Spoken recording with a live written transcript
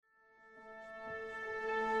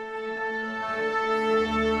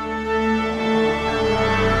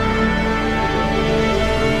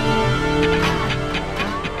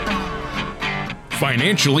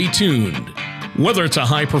Financially Tuned. Whether it's a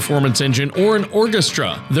high-performance engine or an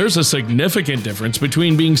orchestra, there's a significant difference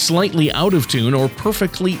between being slightly out of tune or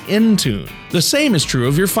perfectly in tune. The same is true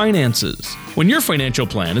of your finances. When your financial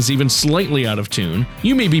plan is even slightly out of tune,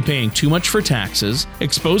 you may be paying too much for taxes,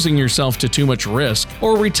 exposing yourself to too much risk,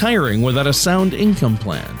 or retiring without a sound income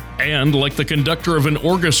plan. And like the conductor of an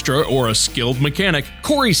orchestra or a skilled mechanic,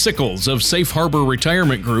 Corey Sickles of Safe Harbor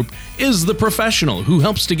Retirement Group is the professional who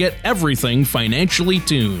helps to get everything financially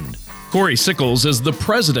tuned. Corey Sickles is the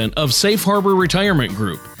president of Safe Harbor Retirement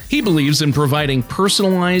Group. He believes in providing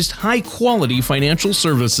personalized, high-quality financial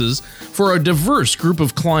services for a diverse group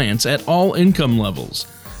of clients at all income levels.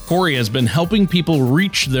 Corey has been helping people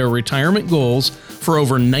reach their retirement goals for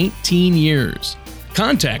over 19 years.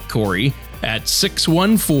 Contact Corey at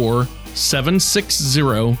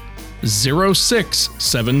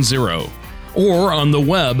 614-760-0670 or on the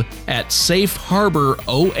web at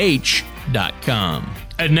safeharboroh.com.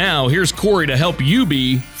 And now, here's Corey to help you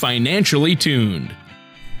be financially tuned.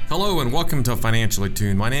 Hello and welcome to Financially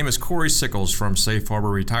Tuned. My name is Corey Sickles from Safe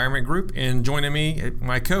Harbor Retirement Group, and joining me,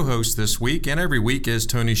 my co-host this week and every week is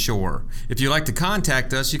Tony Shore. If you'd like to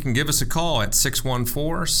contact us, you can give us a call at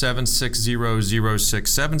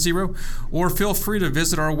 614-760-0670 or feel free to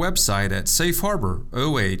visit our website at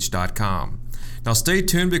safeharboroh.com. Now stay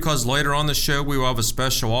tuned because later on the show we will have a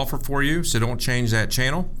special offer for you, so don't change that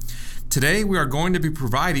channel. Today, we are going to be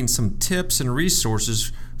providing some tips and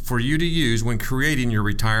resources for you to use when creating your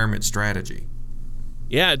retirement strategy.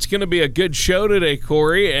 Yeah, it's going to be a good show today,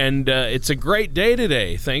 Corey, and it's a great day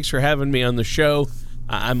today. Thanks for having me on the show.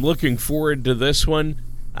 I'm looking forward to this one.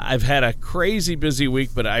 I've had a crazy busy week,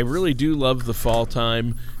 but I really do love the fall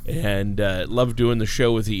time and love doing the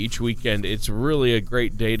show with you each weekend. It's really a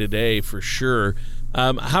great day today for sure.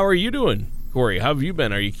 How are you doing, Corey? How have you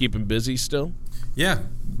been? Are you keeping busy still? Yeah,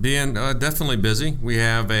 being definitely busy. We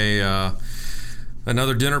have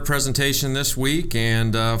another dinner presentation this week,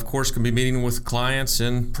 and of course, can be meeting with clients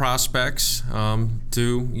and prospects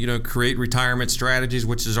to create retirement strategies,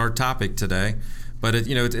 which is our topic today. But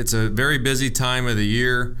it's a very busy time of the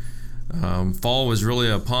year. Fall was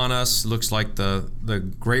really upon us. Looks like the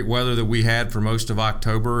great weather that we had for most of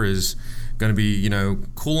October is going to be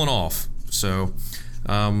cooling off. So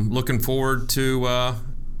looking forward to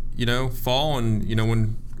fall, and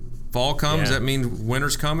when fall comes, that means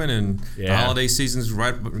winter's coming, and the holiday season's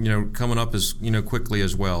right, coming up as quickly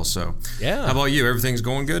as well. So, how about you? Everything's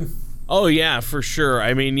going good? Oh yeah, for sure.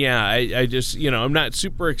 I mean, I just I'm not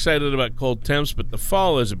super excited about cold temps, but the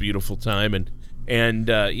fall is a beautiful time, and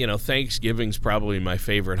Thanksgiving's probably my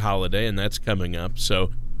favorite holiday, and that's coming up.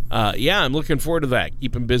 So, I'm looking forward to that.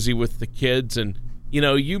 Keeping busy with the kids. And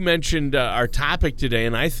you mentioned our topic today,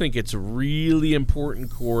 and I think it's really important,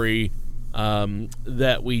 Corey,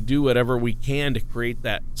 that we do whatever we can to create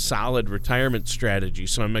that solid retirement strategy.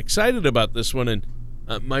 So I'm excited about this one, and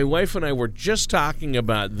my wife and I were just talking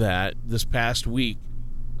about that this past week.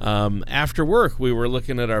 After work, we were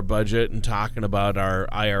looking at our budget and talking about our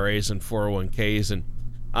IRAs and 401ks, and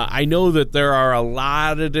I know that there are a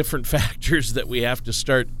lot of different factors that we have to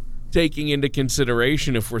start taking into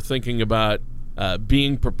consideration if we're thinking about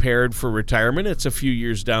being prepared for retirement. It's a few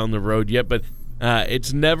years down the road yet, but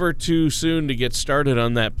it's never too soon to get started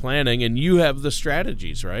on that planning, and you have the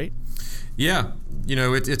strategies, right? Yeah,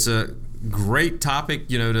 it's a great topic,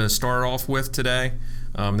 to start off with today.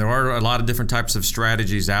 There are a lot of different types of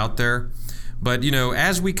strategies out there. But,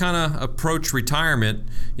 as we kind of approach retirement,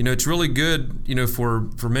 it's really good,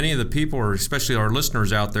 for many of the people, or especially our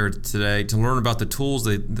listeners out there today, to learn about the tools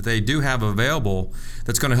that they do have available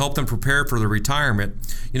that's going to help them prepare for their retirement,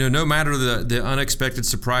 no matter the unexpected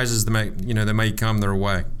surprises that may come their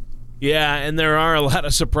way. Yeah, and there are a lot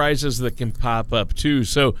of surprises that can pop up, too.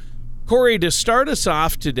 So, Corey, to start us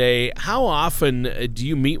off today, how often do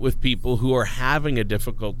you meet with people who are having a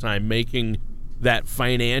difficult time making that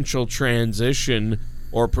financial transition,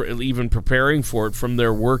 or even preparing for it from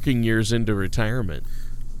their working years into retirement?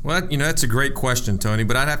 Well, that's a great question, Tony,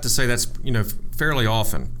 but I'd have to say that's, fairly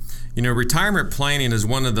often. Retirement planning is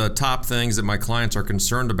one of the top things that my clients are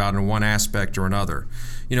concerned about in one aspect or another.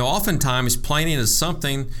 Oftentimes planning is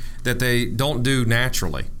something that they don't do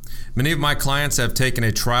naturally. Many of my clients have taken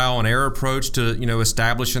a trial and error approach to,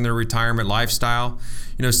 establishing their retirement lifestyle.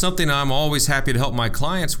 Something I'm always happy to help my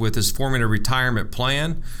clients with is forming a retirement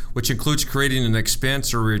plan, which includes creating an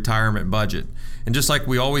expense or retirement budget. And just like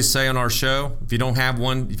we always say on our show, if you don't have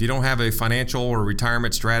a financial or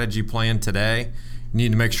retirement strategy plan today, you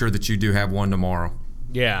need to make sure that you do have one tomorrow.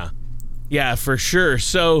 Yeah, for sure.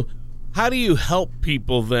 So how do you help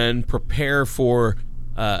people then prepare for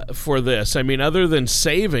for this? I mean, other than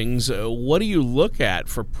savings, what do you look at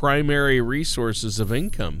for primary resources of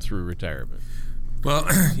income through retirement? Well,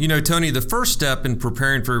 Tony, the first step in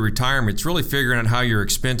preparing for retirement is really figuring out how your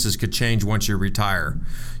expenses could change once you retire.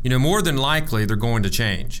 More than likely, they're going to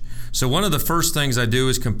change. So one of the first things I do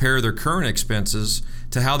is compare their current expenses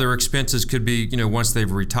to how their expenses could be, once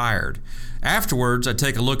they've retired. Afterwards, I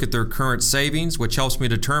take a look at their current savings, which helps me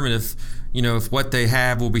determine if what they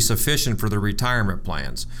have will be sufficient for their retirement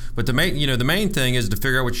plans. But the main thing is to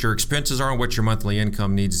figure out what your expenses are and what your monthly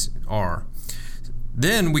income needs are.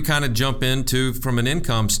 Then we kind of jump into from an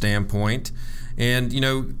income standpoint, and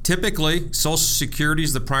typically Social Security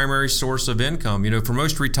is the primary source of income. For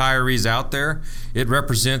most retirees out there, it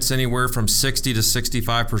represents anywhere from 60 to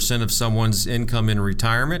 65% of someone's income in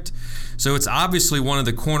retirement. So it's obviously one of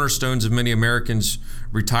the cornerstones of many Americans'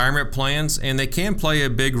 retirement plans, and they can play a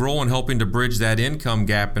big role in helping to bridge that income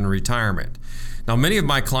gap in retirement. Now, many of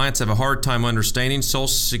my clients have a hard time understanding Social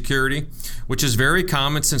Security, which is very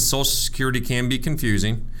common since Social Security can be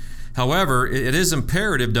confusing. However, it is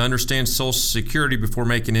imperative to understand Social Security before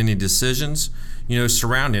making any decisions,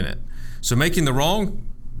 surrounding it. So making the wrong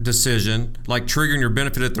decision, like triggering your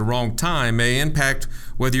benefit at the wrong time, may impact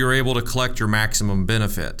whether you're able to collect your maximum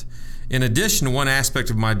benefit. In addition, one aspect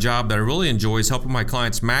of my job that I really enjoy is helping my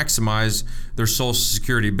clients maximize their Social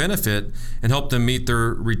Security benefit and help them meet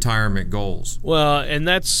their retirement goals. Well, and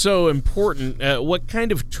that's so important. What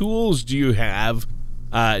kind of tools do you have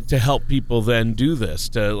to help people then do this,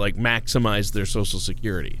 to maximize their Social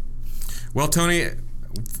Security? Well, Tony,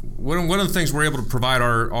 one of the things we're able to provide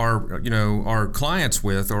our clients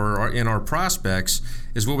with, or in our prospects,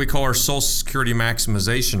 is what we call our Social Security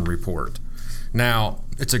Maximization Report. Now,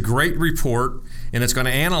 it's a great report, and it's going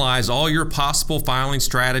to analyze all your possible filing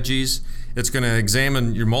strategies. It's going to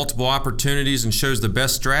examine your multiple opportunities and shows the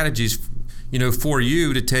best strategies, for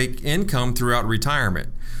you to take income throughout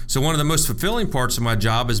retirement. So one of the most fulfilling parts of my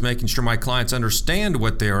job is making sure my clients understand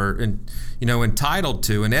what they are, entitled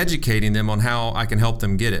to, and educating them on how I can help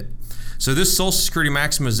them get it. So this Social Security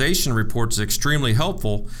Maximization Report is extremely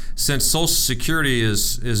helpful, since Social Security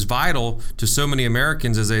is vital to so many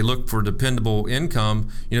Americans as they look for dependable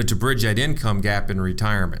income, to bridge that income gap in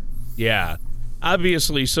retirement. Yeah.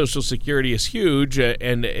 Obviously, Social Security is huge,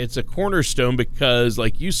 and it's a cornerstone because,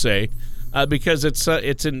 like you say, because it's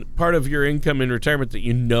in part of your income in retirement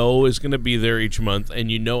that is going to be there each month,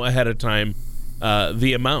 and ahead of time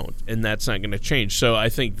the amount, and that's not going to change. So I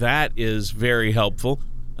think that is very helpful.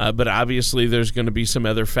 But obviously there's going to be some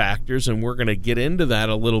other factors, and we're going to get into that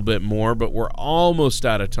a little bit more, but we're almost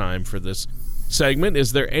out of time for this segment.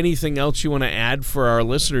 Is there anything else you want to add for our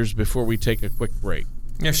listeners before we take a quick break?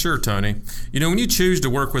 Yeah, sure, Tony. When you choose to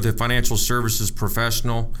work with a financial services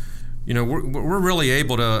professional, we're really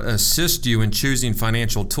able to assist you in choosing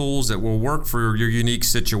financial tools that will work for your unique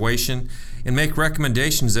situation and make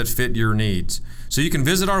recommendations that fit your needs. So you can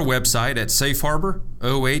visit our website at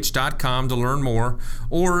safeharboroh.com to learn more,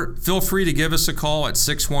 or feel free to give us a call at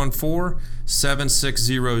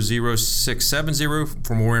 614-760-0670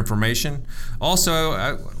 for more information. Also,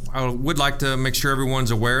 I would like to make sure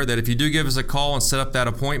everyone's aware that if you do give us a call and set up that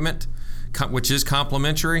appointment, which is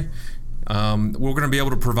complimentary, we're going to be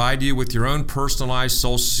able to provide you with your own personalized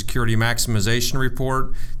Social Security Maximization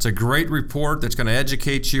Report. It's a great report that's going to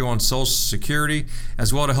educate you on Social Security,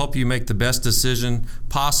 as well to help you make the best decision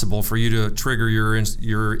possible for you to trigger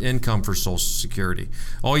your income for Social Security.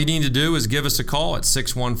 All you need to do is give us a call at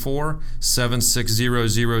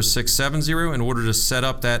 614-760-0670 in order to set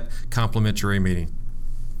up that complimentary meeting.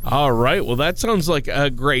 All right. Well, that sounds like a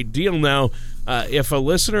great deal. Now, if a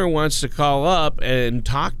listener wants to call up and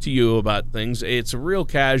talk to you about things, it's real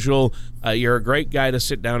casual. You're a great guy to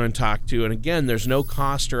sit down and talk to. And again, there's no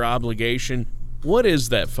cost or obligation. What is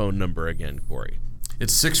that phone number again, Corey?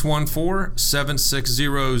 It's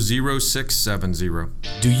 614-760-0670.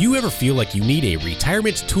 Do you ever feel like you need a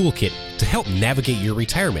retirement toolkit to help navigate your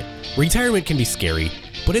retirement? Retirement can be scary,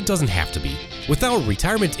 but it doesn't have to be. With our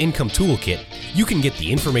Retirement Income Toolkit, you can get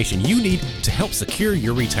the information you need to help secure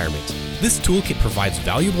your retirement. This toolkit provides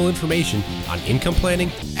valuable information on income planning,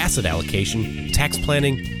 asset allocation, tax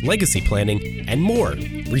planning, legacy planning, and more.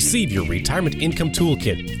 Receive your Retirement Income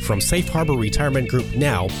Toolkit from Safe Harbor Retirement Group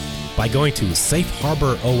now by going to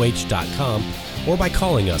safeharboroh.com or by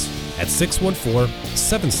calling us at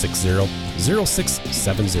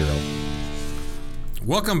 614-760-0670.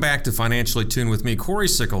 Welcome back to Financially Tuned with me, Corey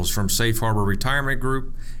Sickles from Safe Harbor Retirement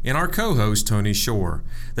Group, and our co-host, Tony Shore.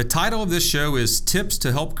 The title of this show is Tips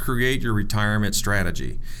to Help Create Your Retirement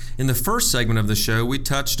Strategy. In the first segment of the show, we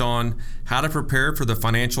touched on how to prepare for the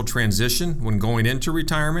financial transition when going into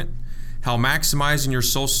retirement, how maximizing your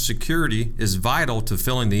Social Security is vital to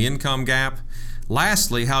filling the income gap.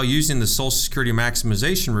 Lastly, how using the Social Security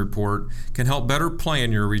Maximization Report can help better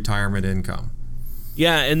plan your retirement income.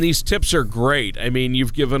 Yeah, and these tips are great. I mean,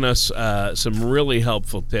 you've given us some really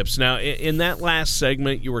helpful tips. Now, in that last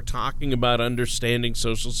segment, you were talking about understanding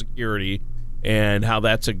Social Security and how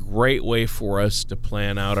that's a great way for us to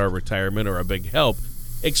plan out our retirement, or a big help.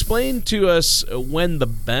 Explain to us when the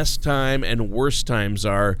best time and worst times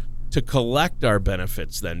are to collect our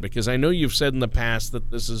benefits then, because I know you've said in the past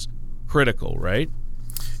that this is critical, right?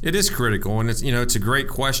 It is critical, and it's a great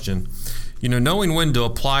question. Knowing when to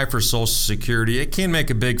apply for Social Security, it can make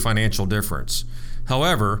a big financial difference.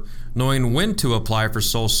 However, knowing when to apply for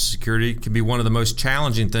Social Security can be one of the most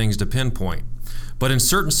challenging things to pinpoint. But in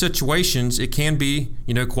certain situations, it can be,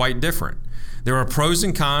 quite different. There are pros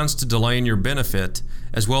and cons to delaying your benefit,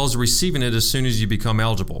 as well as receiving it as soon as you become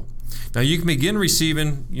eligible. Now, you can begin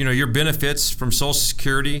receiving, your benefits from Social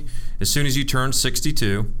Security as soon as you turn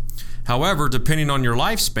 62. However, depending on your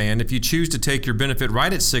lifespan, if you choose to take your benefit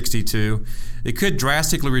right at 62, it could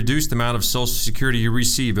drastically reduce the amount of Social Security you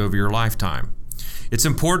receive over your lifetime. It's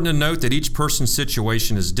important to note that each person's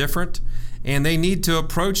situation is different, and they need to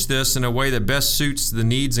approach this in a way that best suits the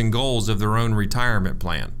needs and goals of their own retirement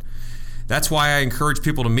plan. That's why I encourage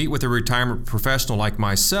people to meet with a retirement professional like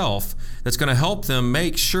myself that's going to help them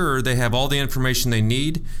make sure they have all the information they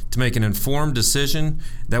need to make an informed decision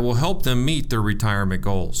that will help them meet their retirement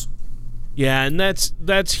goals. Yeah, and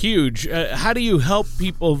that's huge. How do you help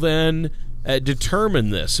people then determine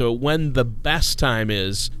this? So when the best time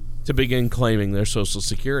is to begin claiming their Social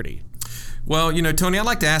Security? Well, Tony, I'd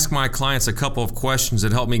like to ask my clients a couple of questions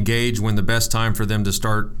that help me gauge when the best time for them to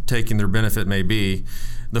start taking their benefit may be.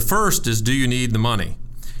 The first is, do you need the money?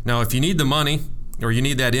 Now, if you need the money, or you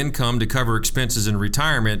need that income to cover expenses in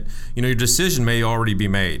retirement, your decision may already be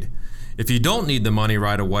made. If you don't need the money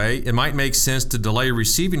right away, it might make sense to delay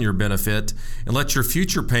receiving your benefit and let your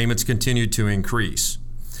future payments continue to increase.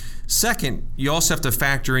 Second, you also have to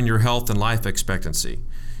factor in your health and life expectancy.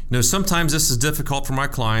 Sometimes this is difficult for my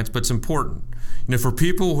clients, but it's important. For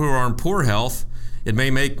people who are in poor health, it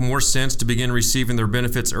may make more sense to begin receiving their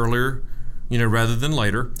benefits earlier, rather than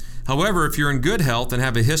later. However, if you're in good health and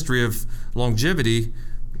have a history of longevity,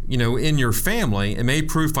 in your family, it may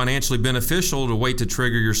prove financially beneficial to wait to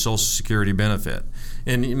trigger your Social Security benefit.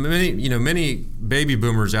 And many baby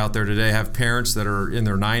boomers out there today have parents that are in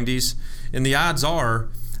their 90s, and the odds are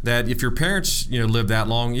that if your parents, live that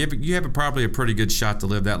long, you have probably a pretty good shot to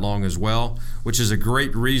live that long as well, which is a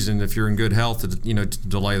great reason, if you're in good health, to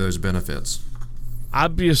delay those benefits.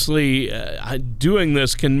 Obviously, doing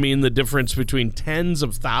this can mean the difference between tens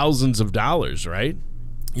of thousands of dollars, right?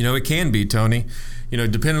 It can be, Tony.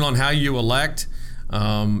 Depending on how you elect,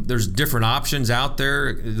 there's different options out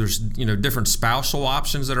there. There's, different spousal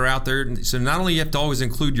options that are out there. So not only you have to always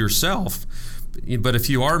include yourself, but if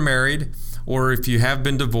you are married, or if you have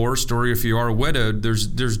been divorced, or if you are widowed, there's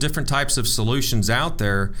different types of solutions out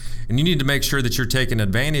there, and you need to make sure that you're taking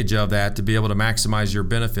advantage of that to be able to maximize your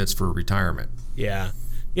benefits for retirement. Yeah,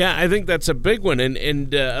 I think that's a big one,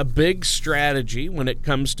 and a big strategy when it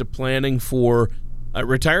comes to planning for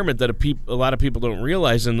retirement that a lot of people don't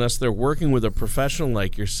realize unless they're working with a professional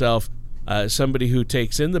like yourself, somebody who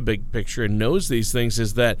takes in the big picture and knows these things,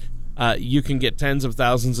 is that you can get tens of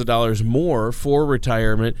thousands of dollars more for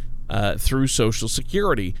retirement through Social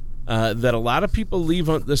Security, that a lot of people leave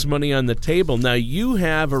this money on the table. Now, you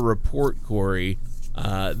have a report, Corey,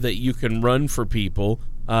 that you can run for people.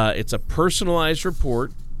 It's a personalized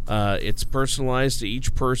report. It's personalized to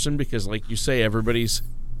each person because, like you say, everybody's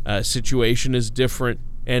situation is different,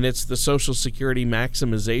 and it's the Social Security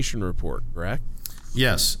Maximization Report, correct?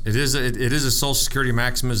 Yes, it is a Social Security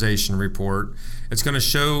Maximization Report. It's going to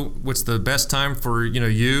show what's the best time for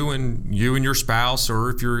you and your spouse, or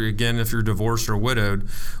if you're divorced or widowed,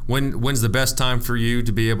 when's the best time for you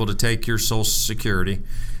to be able to take your Social Security.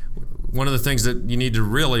 One of the things that you need to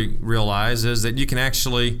really realize is that you can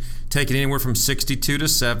actually take it anywhere from 62 to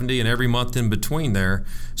 70 and every month in between there.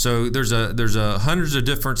 So there's hundreds of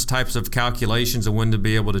different types of calculations of when to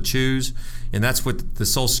be able to choose, and that's what the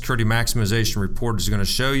Social Security Maximization Report is going to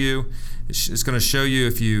show you. It's going to show you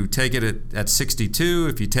if you take it at 62,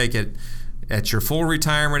 if you take it at your full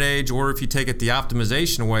retirement age, or if you take it the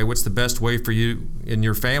optimization way, what's the best way for you and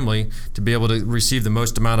your family to be able to receive the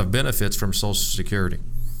most amount of benefits from Social Security.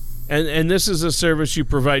 And this is a service you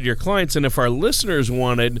provide your clients, and if our listeners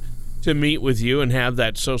wanted to meet with you and have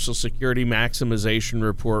that Social Security Maximization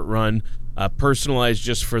Report run personalized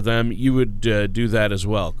just for them, you would do that as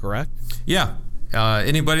well, correct? Yeah.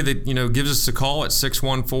 Anybody that gives us a call at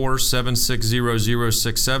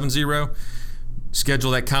 614-760-0670,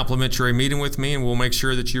 schedule that complimentary meeting with me, and we'll make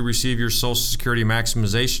sure that you receive your Social Security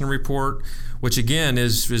maximization report, which again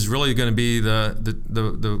is really going to be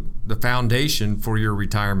the foundation for your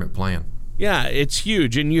retirement plan. Yeah, it's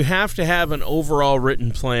huge, and you have to have an overall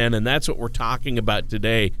written plan, and that's what we're talking about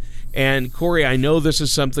today. And Corey, I know this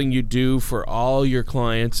is something you do for all your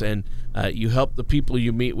clients, and you help the people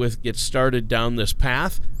you meet with get started down this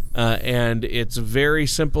path, and it's very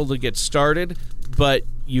simple to get started, but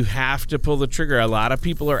you have to pull the trigger. A lot of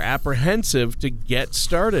people are apprehensive to get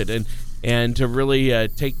started and to really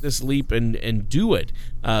take this leap and do it.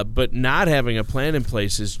 But not having a plan in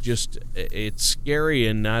place is it's scary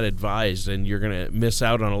and not advised, and you're going to miss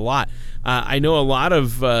out on a lot. I know a lot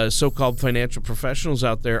of so-called financial professionals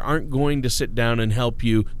out there aren't going to sit down and help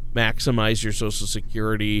you maximize your Social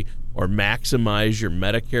Security or maximize your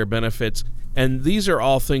Medicare benefits. And these are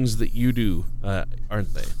all things that you do,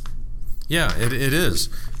 aren't they? Yeah, it is.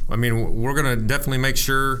 I mean, we're going to definitely make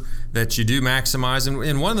sure that you do maximize.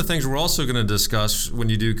 And one of the things we're also going to discuss when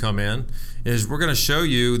you do come in is we're going to show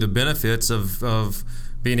you the benefits of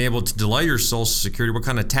being able to delay your Social Security, what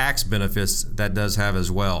kind of tax benefits that does have as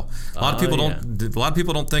well. A lot of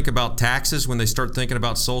people don't think about taxes when they start thinking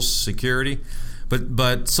about Social Security,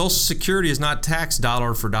 but Social Security is not taxed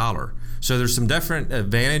dollar for dollar. So there's some different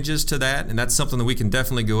advantages to that, and that's something that we can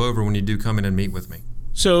definitely go over when you do come in and meet with me.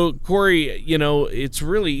 So, Corey, it's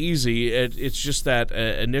really easy. It's just that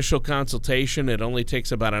initial consultation. It only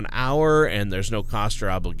takes about an hour, and there's no cost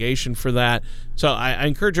or obligation for that. So I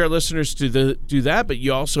encourage our listeners to do that, but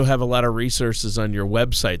you also have a lot of resources on your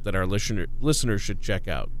website that our listeners should check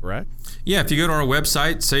out, correct? Yeah, if you go to our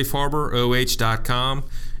website, safeharboroh.com,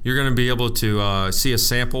 you're going to be able to see a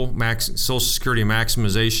sample Social Security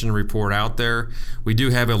maximization report out there. We do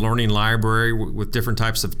have a learning library with different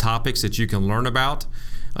types of topics that you can learn about.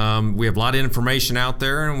 We have a lot of information out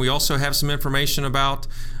there, and we also have some information about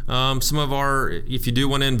some of our, if you do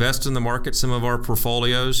want to invest in the market, some of our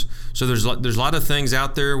portfolios. So there's a lot of things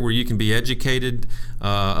out there where you can be educated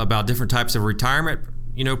about different types of retirement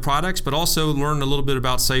products, but also learn a little bit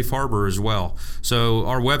about Safe Harbor as well. So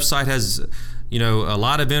our website has a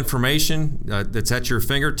lot of information that's at your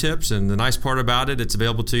fingertips, and the nice part about it, it's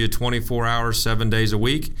available to you 24 hours, 7 days a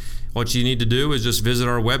week. What you need to do is just visit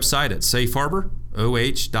our website at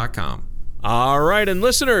safeharboroh.com. All right, and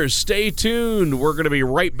listeners, stay tuned. We're going to be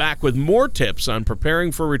right back with more tips on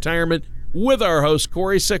preparing for retirement with our host,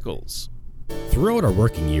 Corey Sickles. Throughout our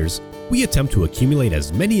working years, we attempt to accumulate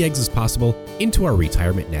as many eggs as possible into our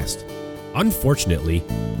retirement nest. Unfortunately,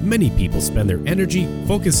 many people spend their energy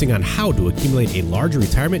focusing on how to accumulate a large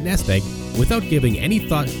retirement nest egg without giving any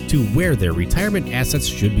thought to where their retirement assets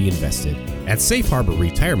should be invested. At Safe Harbor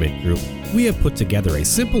Retirement Group, we have put together a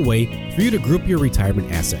simple way for you to group your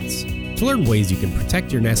retirement assets. To learn ways you can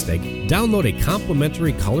protect your nest egg, download a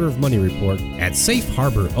complimentary Color of Money report at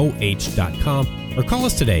safeharboroh.com or call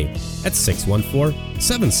us today at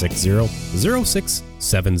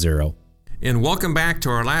 614-760-0670. And welcome back to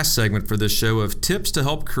our last segment for this show of tips to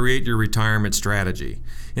help create your retirement strategy.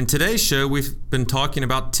 In today's show, we've been talking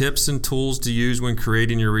about tips and tools to use when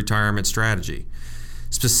creating your retirement strategy.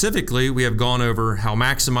 Specifically, we have gone over how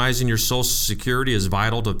maximizing your Social Security is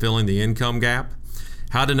vital to filling the income gap,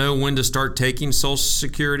 how to know when to start taking Social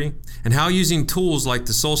Security, and how using tools like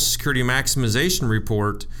the Social Security Maximization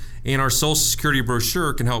Report and our Social Security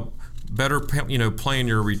brochure can help better plan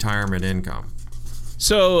your retirement income.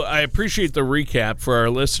 So I appreciate the recap for our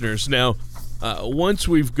listeners. Now, once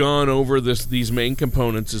we've gone over these main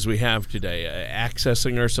components as we have today,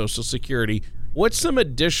 accessing our Social Security, what's some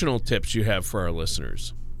additional tips you have for our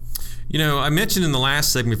listeners? I mentioned in the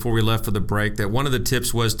last segment before we left for the break that one of the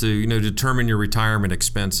tips was to determine your retirement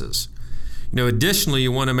expenses. Additionally,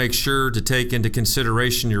 you want to make sure to take into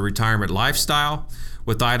consideration your retirement lifestyle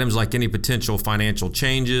with items like any potential financial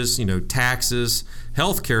changes, taxes,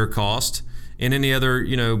 healthcare costs, and any other,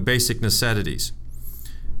 basic necessities.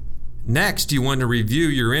 Next, you want to review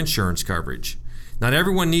your insurance coverage. Not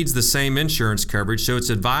everyone needs the same insurance coverage, so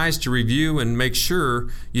it's advised to review and make sure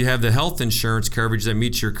you have the health insurance coverage that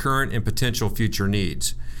meets your current and potential future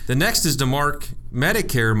needs. The next is to mark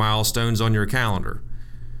Medicare milestones on your calendar.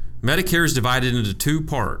 Medicare is divided into two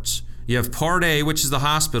parts. You have Part A, which is the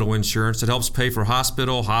hospital insurance that helps pay for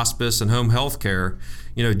hospital, hospice, and home health care,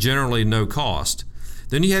 generally no cost.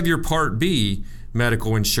 Then you have your Part B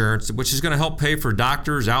medical insurance, which is going to help pay for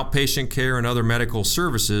doctors, outpatient care, and other medical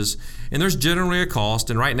services. And there's generally a cost.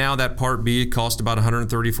 And right now that Part B costs about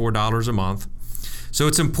 $134 a month. So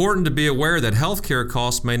it's important to be aware that healthcare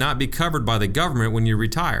costs may not be covered by the government when you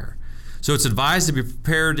retire. So it's advised to be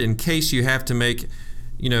prepared in case you have to make,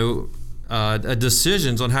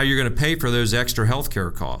 decisions on how you're going to pay for those extra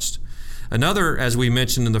healthcare costs. Another, as we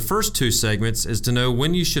mentioned in the first two segments, is to know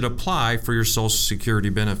when you should apply for your Social Security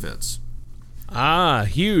benefits. Ah,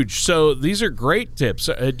 huge. So these are great tips.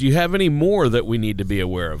 Do you have any more that we need to be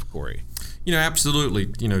aware of, Corey? Absolutely,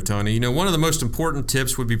 Tony. One of the most important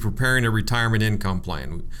tips would be preparing a retirement income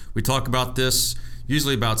plan. We talk about this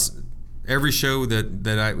usually about every show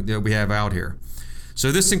that we have out here.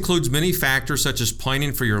 So this includes many factors such as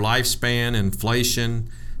planning for your lifespan, inflation,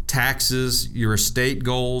 taxes, your estate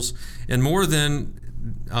goals, and more than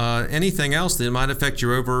anything else that might affect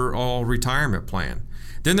your overall retirement plan.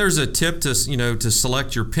 Then there's a tip to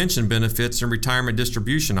select your pension benefits and retirement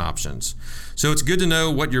distribution options. So it's good to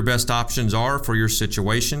know what your best options are for your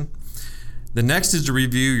situation. The next is to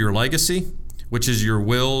review your legacy, which is your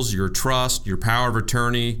wills, your trust, your power of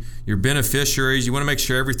attorney, your beneficiaries. You want to make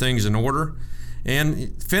sure everything's in order.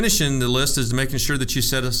 And finishing the list is making sure that you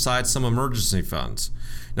set aside some emergency funds.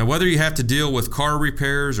 Now, whether you have to deal with car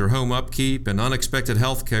repairs or home upkeep and unexpected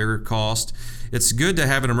health care costs, it's good to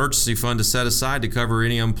have an emergency fund to set aside to cover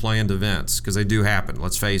any unplanned events, because they do happen,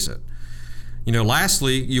 let's face it.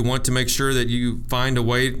 Lastly, you want to make sure that you find a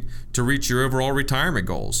way to reach your overall retirement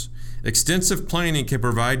goals. Extensive planning can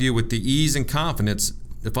provide you with the ease and confidence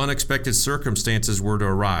if unexpected circumstances were to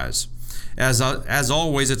arise. As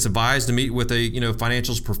always, it's advised to meet with a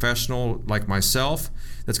financials professional like myself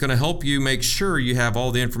that's going to help you make sure you have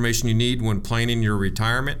all the information you need when planning your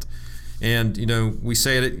retirement. And we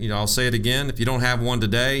say it. I'll say it again. If you don't have one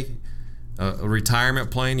today, a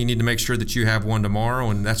retirement plan, you need to make sure that you have one tomorrow.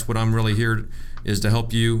 And that's what I'm really here is to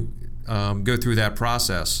help you go through that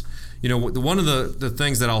process. One of the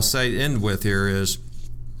things that I'll end with here is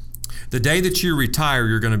the day that you retire,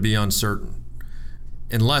 you're going to be uncertain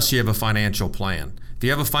unless you have a financial plan. If you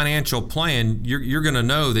have a financial plan, you're going to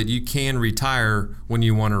know that you can retire when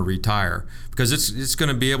you want to retire, because it's going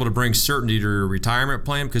to be able to bring certainty to your retirement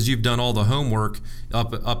plan because you've done all the homework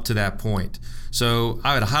up to that point. So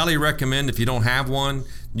I would highly recommend, if you don't have one,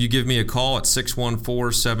 you give me a call at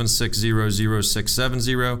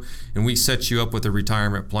 614-760-0670, and we set you up with a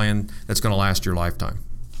retirement plan that's going to last your lifetime.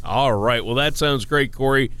 All right. Well, that sounds great,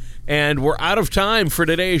 Corey. And we're out of time for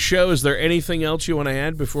today's show. Is there anything else you want to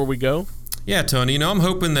add before we go? Yeah, Tony, I'm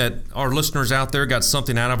hoping that our listeners out there got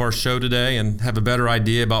something out of our show today and have a better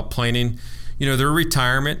idea about planning, their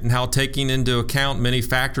retirement, and how taking into account many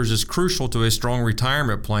factors is crucial to a strong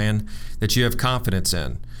retirement plan that you have confidence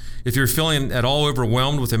in. If you're feeling at all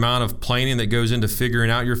overwhelmed with the amount of planning that goes into figuring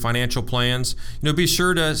out your financial plans, be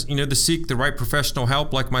sure to seek the right professional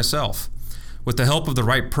help like myself. With the help of the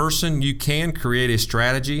right person, you can create a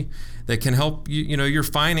strategy that can help your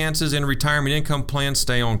finances and retirement income plan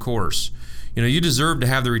stay on course. You deserve to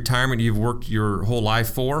have the retirement you've worked your whole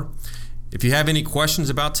life for. If you have any questions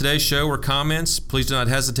about today's show or comments, please do not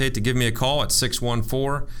hesitate to give me a call at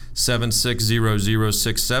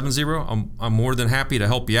 614-760-0670. I'm more than happy to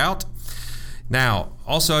help you out. Now,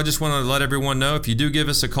 also, I just want to let everyone know, if you do give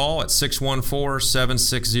us a call at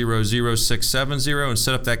 614-760-0670 and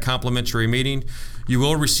set up that complimentary meeting, you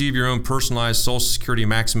will receive your own personalized Social Security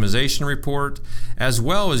maximization report, as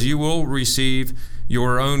well as you will receive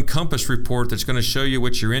your own Compass report that's going to show you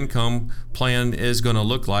what your income plan is going to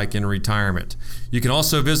look like in retirement. You can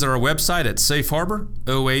also visit our website at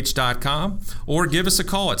safeharboroh.com or give us a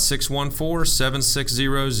call at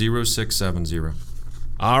 614-760-0670.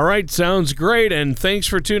 All right, sounds great, and thanks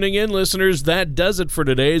for tuning in, listeners. That does it for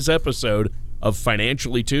today's episode of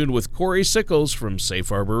Financially Tuned with Corey Sickles from Safe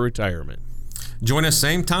Harbor Retirement. Join us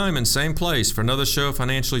same time and same place for another show of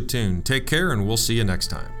Financially Tuned. Take care, and we'll see you next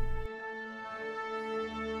time.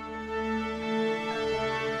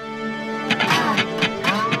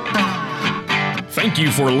 Thank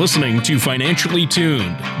you for listening to Financially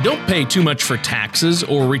Tuned. Don't pay too much for taxes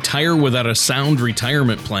or retire without a sound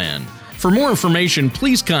retirement plan. For more information,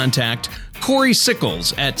 please contact Corey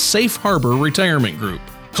Sickles at Safe Harbor Retirement Group.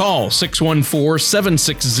 Call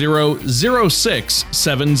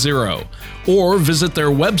 614-760-0670 or visit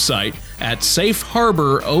their website at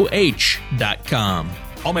safeharboroh.com.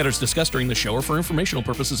 All matters discussed during the show are for informational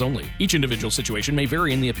purposes only. Each individual situation may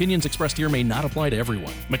vary, and the opinions expressed here may not apply to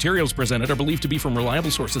everyone. Materials presented are believed to be from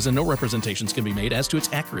reliable sources, and no representations can be made as to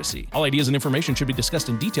its accuracy. All ideas and information should be discussed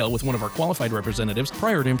in detail with one of our qualified representatives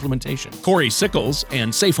prior to implementation. Corey Sickles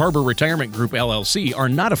and Safe Harbor Retirement Group, LLC, are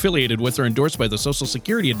not affiliated with or endorsed by the Social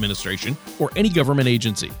Security Administration or any government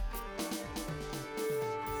agency.